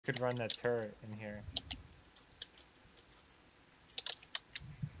Could run that turret in here.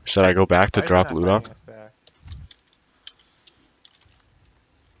 Should I go back to Why is it drop not loot fighting off? us back?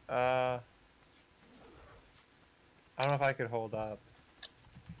 I don't know if I could hold up.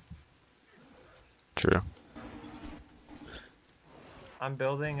 True. I'm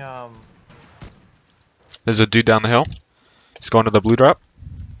building, There's a dude down the hill. He's going to the blue drop.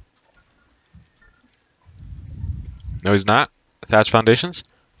 No, he's not. Thatch foundations.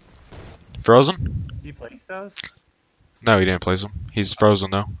 Frozen? do you place those? No, he didn't place them. He's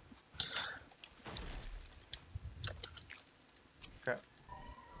frozen though. Crap.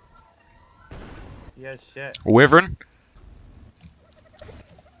 Yeah, shit. Wyvern?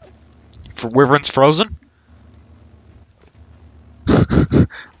 Wyvern's frozen?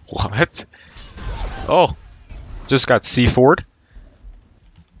 What? Oh, just got C4'd?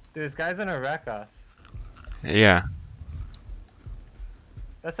 Dude, this guy's gonna wreck us. Yeah.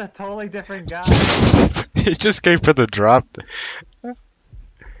 That's a totally different guy. He just came for the drop.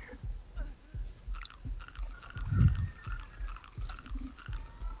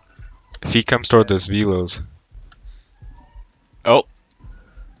 If he comes toward this velos. Oh.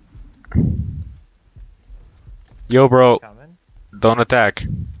 Yo, bro. Coming. Don't attack.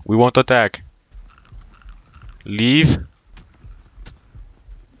 We won't attack. Leave.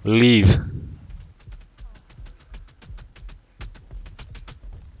 Leave.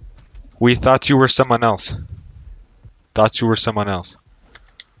 We thought you were someone else. Thought you were someone else.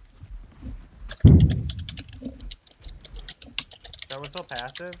 So we're still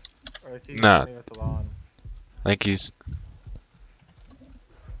passive? Or is he Nah. gonna leave us alone? I think he's...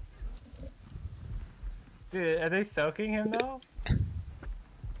 Dude, are they soaking him though?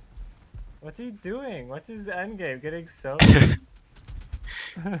 What's he doing? What's his end game? Getting soaked?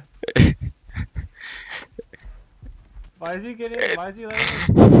 Why is he letting us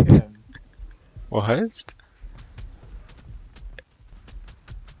soak him? What?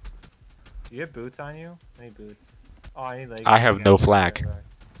 Do you have boots on you? I need boots. Oh, I need leggings. I have no flak.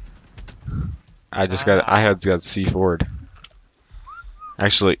 Right. I just got... I had got C4'd.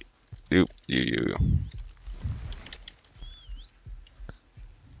 Actually... You.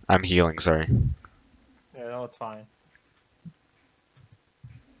 I'm healing, sorry. Yeah, no, it's fine.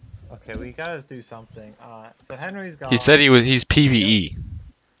 Okay, we gotta do something. So Henry's gone. He said he's PvE.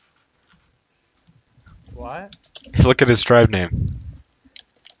 What? Look at his tribe name.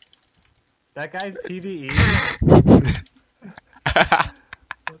 That guy's PvE?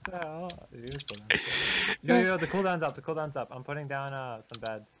 What the hell? Yo, the cooldown's up, the cooldown's up. I'm putting down some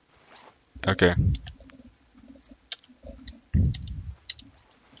beds. Okay.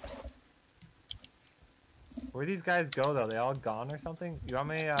 Where'd these guys go though? They all gone or something? You want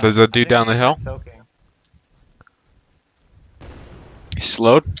me? There's a dude down the hill. Soaking. He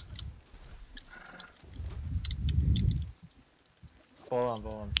slowed. Pull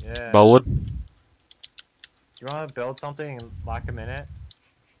him. Yeah. Bowled. You want to build something and lock him in it?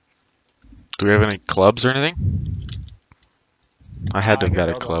 Do we have any clubs or anything? I had to have got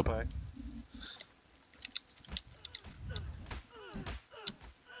a build one club. quick.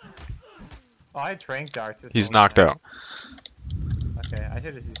 Oh, I had trank darts. He's knocked out. Okay, I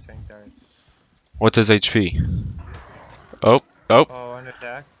should have used trank darts. What's his HP? Oh. Oh, under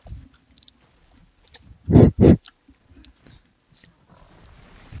attack.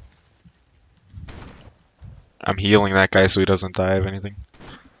 I'm healing that guy so he doesn't die of anything.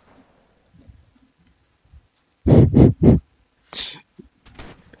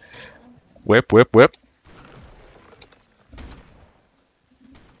 Whip.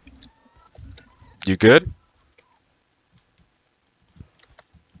 You good?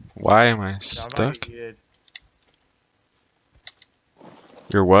 Why am I stuck?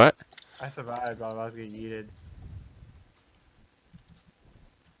 You're what? I survived, but I was about to get yeeted.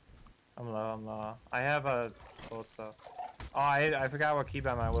 I'm low. I have a full stuff. Oh, I forgot what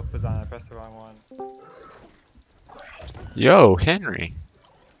keybind my whip was on. I pressed the wrong one. Yo, Henry.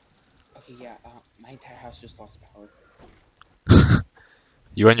 Okay, yeah, my entire house just lost power.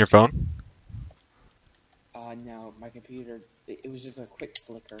 You on your phone? No, my computer, it was just a quick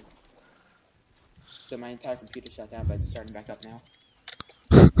flicker. So my entire computer shut down, but it's starting back up now.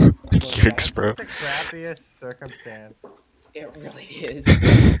 Yikes, bro. That's the crappiest circumstance. It really is.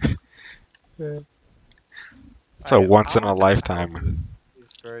 It's a once in a lifetime. These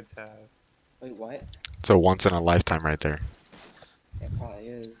birds have. Wait, what? It's a once in a lifetime right there. It probably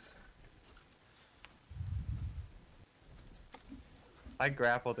is. I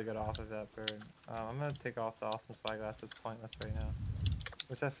grappled to get off of that bird. I'm gonna take off the awesome spyglass. It's pointless right now.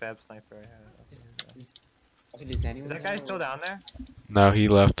 Where's that fab sniper I had? Okay, does anyone Is that guy still down there? No, he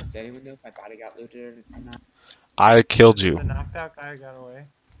left. Does anyone know if my body got looted or not? I killed The you knocked out guy got away.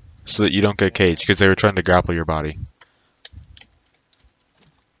 so that you don't get Yeah. caged because they were trying to grapple your body.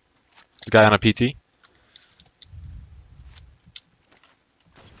 The guy on a PT?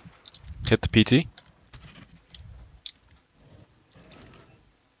 Hit the PT?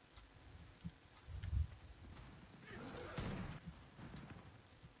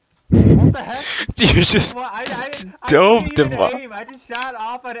 What the heck? You just Well, I dove didn't even him up. aim. I just shot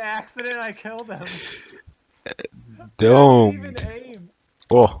off on accident. And I killed him. Dude, I didn't even Domed. aim.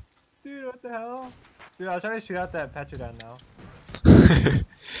 Oh. Dude, what the hell? Dude, I was trying to shoot out that Petrodon now.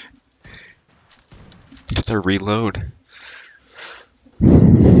 Just a reload.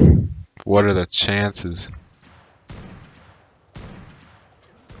 What are the chances?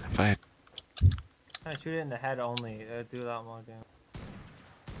 If I I shoot it in the head only. It'd do a lot more damage.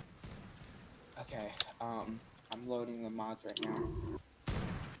 Okay, I'm loading the mods right now.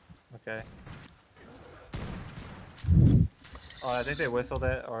 Okay. Oh, I think they whistled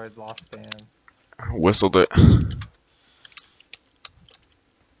it or it lost stand. whistled it.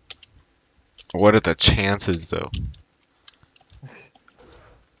 What are the chances though?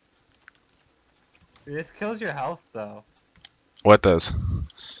 Dude, this kills your health though. What does?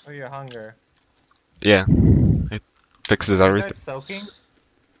 Or your hunger. Yeah. It fixes Can you everything. start soaking?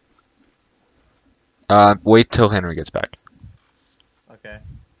 Wait till Henry gets back. Okay.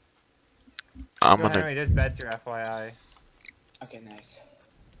 I'm Go gonna Henry, there's beds here, FYI. Okay, nice.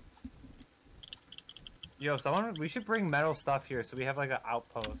 Yo, someone, we should bring metal stuff here so we have like an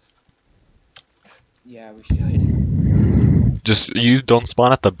outpost. Yeah, we should. just you don't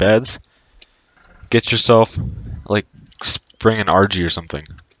spawn at the beds. Get yourself like bring an RG or something.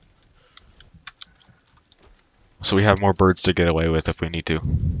 So we have more birds to get away with if we need to.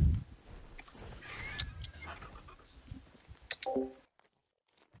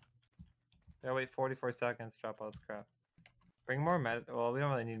 Yeah, wait 44 seconds, drop all this crap. Bring more med, well, we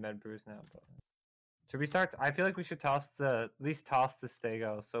don't really need med brews now, but. Should we start? I feel like we should toss at least toss the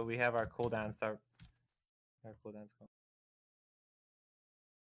stego so we have our cooldown start. Our cooldowns go.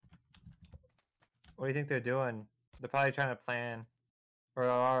 What do you think they're doing? They're probably trying to plan or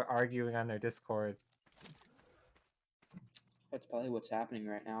are arguing on their Discord. That's probably what's happening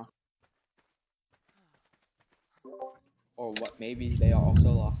right now. Or what? Maybe they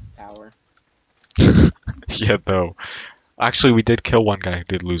also lost power. Yeah, though. Actually, we did kill one guy who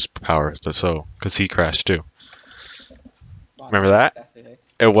did lose power, so because he crashed too. Wow, Remember that? definitely.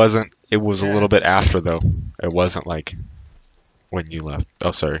 It wasn't. It was a Yeah. little bit after though. It wasn't like when you left. Oh,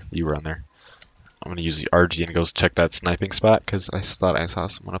 sorry, you were on there. I'm gonna use the RG and go check that sniping spot because I thought I saw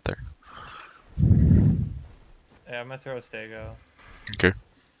someone up there. Yeah, I'm gonna throw a stego. Okay.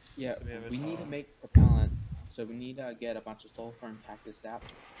 Yeah, So we have it we need to all. make propellant. So we need to get a bunch of sulfur and pack this out.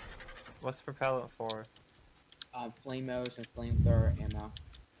 What's the propellant for? Flamos and flamethrower ammo.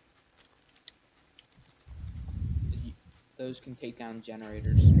 Those can take down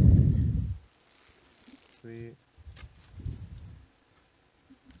generators. Sweet.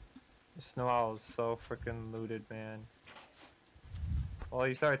 The snow owl is so freaking looted, man. Well,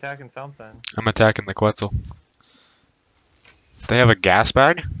 you start attacking something. I'm attacking the Quetzal. They have a gas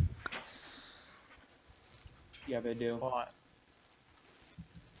bag? Yeah, they do. Well,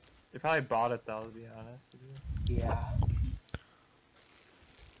 they probably bought it though, to be honest with you. Yeah.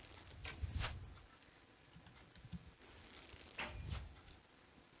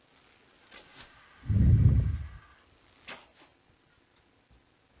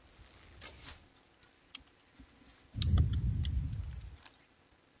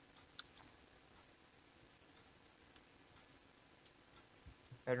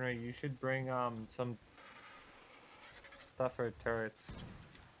 Henry, you should bring some stuff for turrets.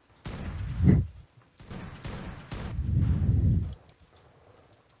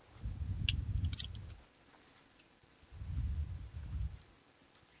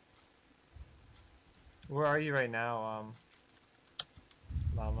 Where are you right now,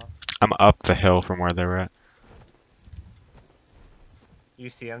 Mama? I'm up the hill from where they were at. You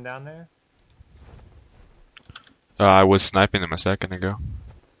see him down there? I was sniping them a second ago.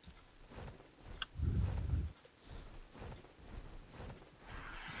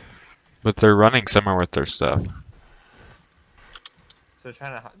 But they're running somewhere with their stuff. So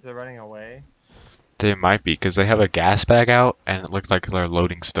they're running away? They might be, because they have a gas bag out, and it looks like they're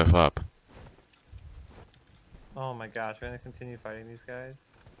loading stuff up. Oh my gosh, we're gonna continue fighting these guys?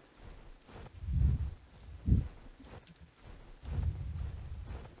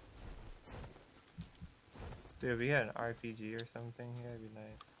 Dude, if we had an RPG or something here, it'd be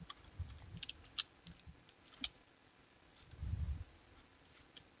nice.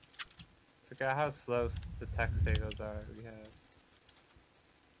 forgot how slow the tech stagos are we have.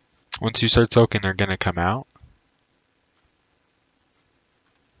 Once you start soaking, they're gonna come out.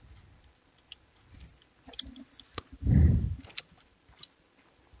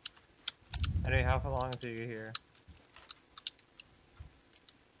 Anyway, how long until you get here?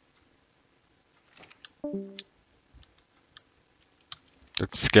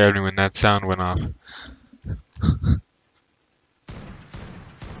 That scared me when that sound went off.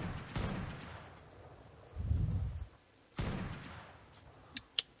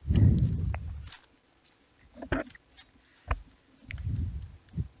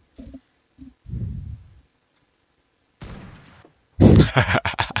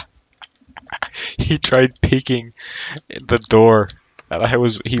 He tried peeking at the door.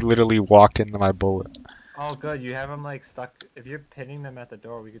 He literally walked into my bullet. Oh, good. You have them like stuck. If you're pinning them at the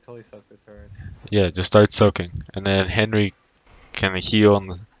door, we could totally soak the turret. Yeah, just start soaking, and then Henry can heal in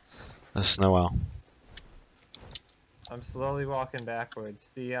the snow out. I'm slowly walking backwards.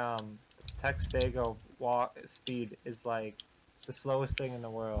 The tech stego walk speed is like the slowest thing in the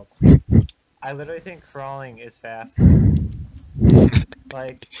world. I literally think crawling is faster.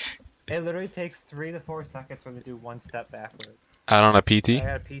 Like, it literally takes 3 to 4 seconds for them to do 1 step backward. Out on a I PT.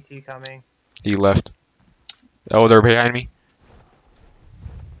 got a PT coming. He left. Oh, they're behind me.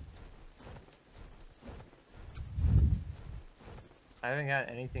 I haven't got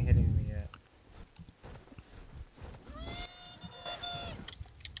anything hitting me yet.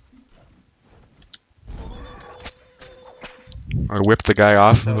 I whipped the guy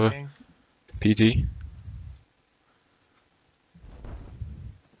off of a Soaking. PT.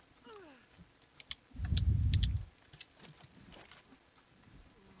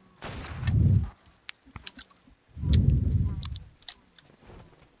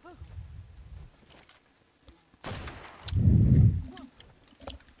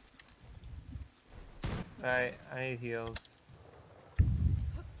 Alright, I need heals.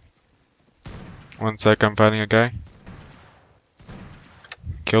 1 sec, I'm fighting a guy.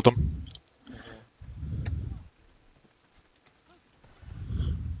 Killed him. Okay.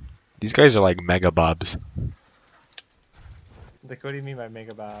 These guys are like mega bobs. Like, what do you mean by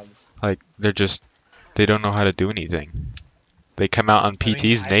mega bobs? Like, they don't know how to do anything. They come out on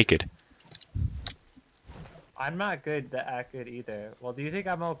PTs naked. I'm not that good either. Well, do you think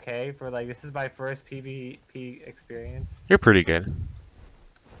I'm okay for like, this is my first PvP experience? You're pretty good.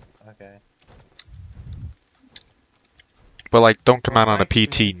 Okay. But like, don't come Well, out on a my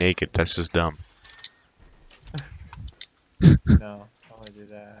PT naked. That's just dumb. No, I don't want to do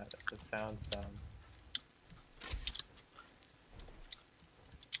that. That sounds dumb.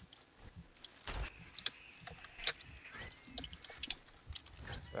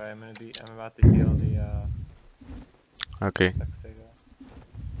 Right, I'm about to heal the, Okay.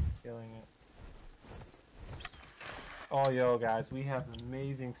 Healing it. Oh, yo, guys, we have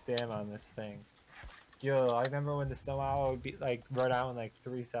amazing stamina on this thing. Yo, I remember when the snow owl would be, like, run out in, like,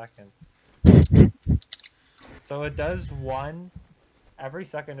 3 seconds. So it does 1... Every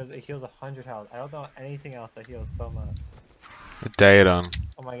second it heals 100 health. I don't know anything else that heals so much. Daedon.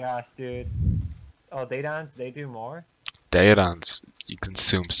 Oh my gosh, dude. Oh, Daedons, they do more? Daedons, you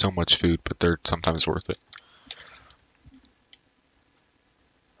consume so much food, but they're sometimes worth it.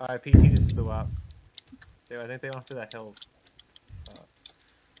 Alright, PT just flew up. Dude, I think they went through that hill.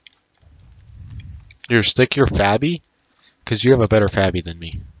 Here, stick your Fabby, because you have a better Fabby than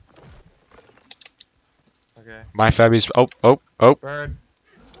me. Okay. My Fabby's... Oh. Bird.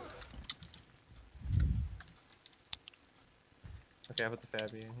 Okay, I put the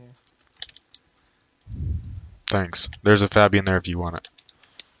Fabby in here. Thanks. There's a Fabby in there if you want it.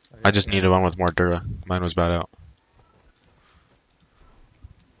 Okay, I just needed one with more Dura. Mine was about out.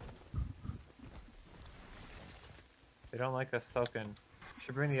 They don't like us soaking.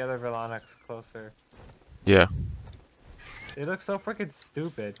 Should bring the other Velonyx closer. Yeah. They look so freaking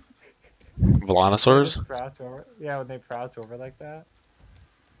stupid. Velonosaurs? They crouch over. Yeah, when they crouch over like that.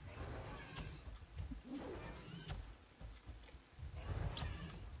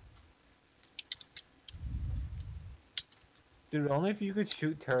 Dude, only if you could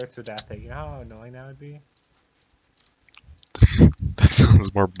shoot turrets with that thing. You know how annoying that would be? That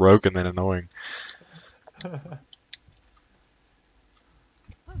sounds more broken than annoying.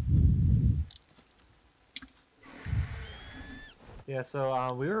 Yeah, so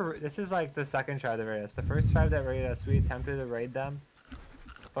this is like the second tribe that raided us. The first tribe that raided us, we attempted to raid them,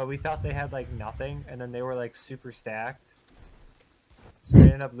 but we thought they had like nothing, and then they were like super stacked. So we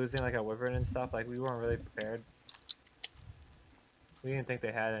ended up losing like a wyvern and stuff. Like, we weren't really prepared. We didn't think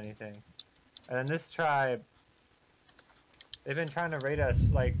they had anything. And then this tribe, They've been trying to raid us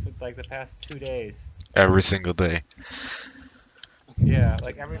like for, like the past 2 days. Every single day. Yeah,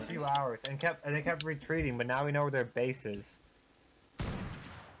 like every few hours, and they kept retreating. But now we know where their base is.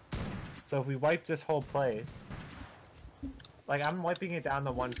 So if we wipe this whole place, like I'm wiping it down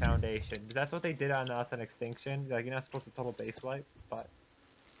to 1 foundation, because that's what they did on us on Extinction. Like you're not supposed to total base wipe, but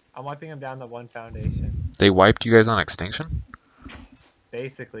I'm wiping them down to 1 foundation. They wiped you guys on Extinction?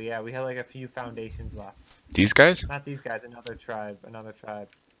 Basically, yeah, we had like a few foundations left. These guys? Not these guys, another tribe.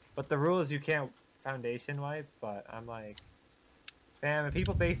 But the rule is you can't foundation wipe, but I'm like, fam, if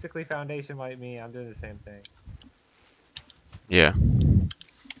people basically foundation wipe me, I'm doing the same thing. Yeah.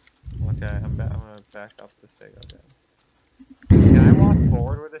 Okay, I'm gonna back up the stego again. Can I walk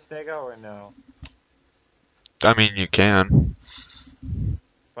forward with the stego or no? I mean, you can.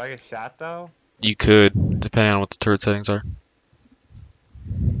 If I get shot though? You could, depending on what the turret settings are.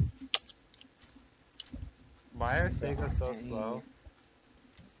 Why are stegos so slow?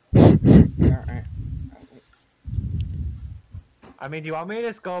 Alright. I mean, do you want me to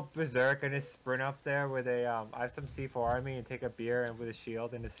just go berserk and just sprint up there with a I have some C4 on me and take a beer and with a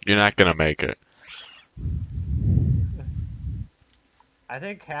shield and just. You're not gonna make it. I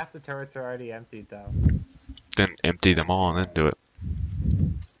think half the turrets are already emptied though. Then empty them all and then do it.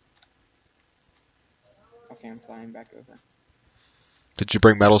 Okay, I'm flying back over. Did you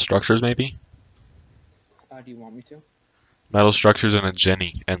bring metal structures maybe? Do you want me to? Metal structures and a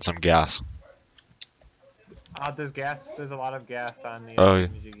Jenny and some gas. There's gas. There's a lot of gas on the. Oh, yeah.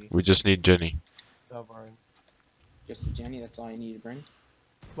 Majiggy. We just need Jenny. So boring. Just the Jenny, that's all I need to bring?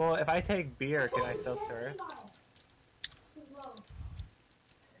 Well, if I take beer, can I sell turrets?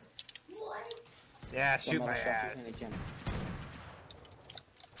 Yeah, So shoot my metal structures ass. and a Jenny.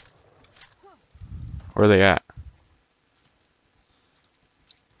 Where are they at?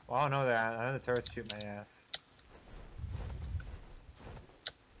 Well, I don't know that. I know the turrets shoot my ass.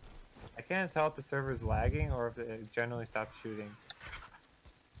 I can't tell if the server's lagging or if it generally stops shooting.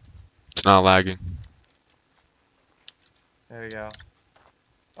 It's not lagging. There we go.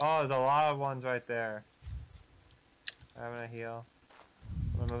 Oh, there's a lot of ones right there. I'm gonna heal.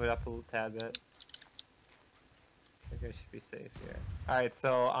 I'm gonna move it up a little tad bit. I think I should be safe here. Alright,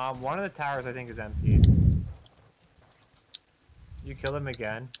 so one of the towers I think is empty. You killed him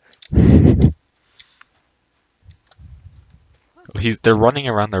again. They're running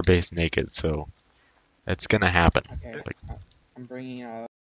around their base naked, so it's gonna happen. Okay, Like- I'm bringing